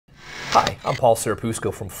Hi, I'm Paul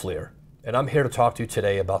Serapusco from FLIR, and I'm here to talk to you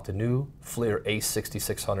today about the new FLIR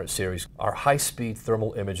A6600 series, our high-speed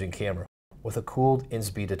thermal imaging camera with a cooled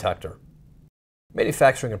InSb detector.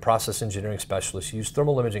 Manufacturing and process engineering specialists use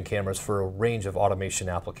thermal imaging cameras for a range of automation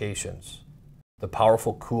applications. The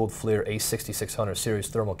powerful cooled FLIR A6600 series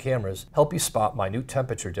thermal cameras help you spot minute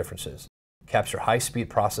temperature differences, capture high-speed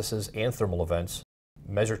processes and thermal events,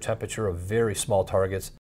 measure temperature of very small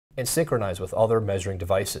targets, and synchronize with other measuring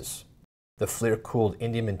devices. The FLIR-cooled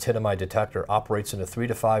indium antinomide detector operates in a 3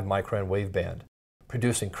 to 5 micron waveband,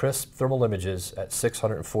 producing crisp thermal images at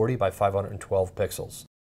 640 by 512 pixels.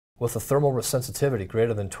 With a thermal sensitivity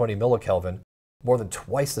greater than 20 millikelvin, more than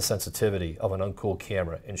twice the sensitivity of an uncooled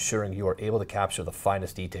camera, ensuring you are able to capture the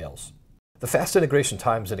finest details. The fast integration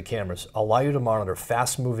times into cameras allow you to monitor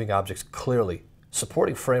fast-moving objects clearly,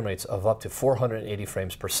 supporting frame rates of up to 480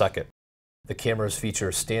 frames per second. The cameras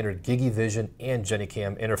feature standard GigiVision and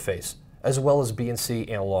GeniCam interface, as well as BNC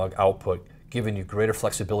analog output, giving you greater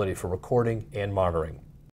flexibility for recording and monitoring.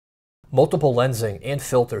 Multiple lensing and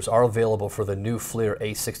filters are available for the new FLIR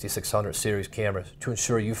A6600 series cameras to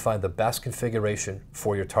ensure you find the best configuration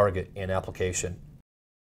for your target and application.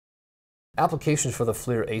 Applications for the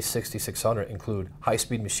FLIR A6600 include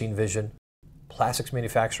high-speed machine vision, plastics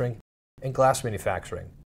manufacturing, and glass manufacturing.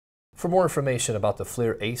 For more information about the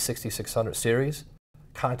FLIR A6600 series,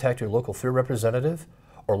 contact your local FLIR representative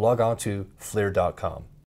or log on to FLIR.com.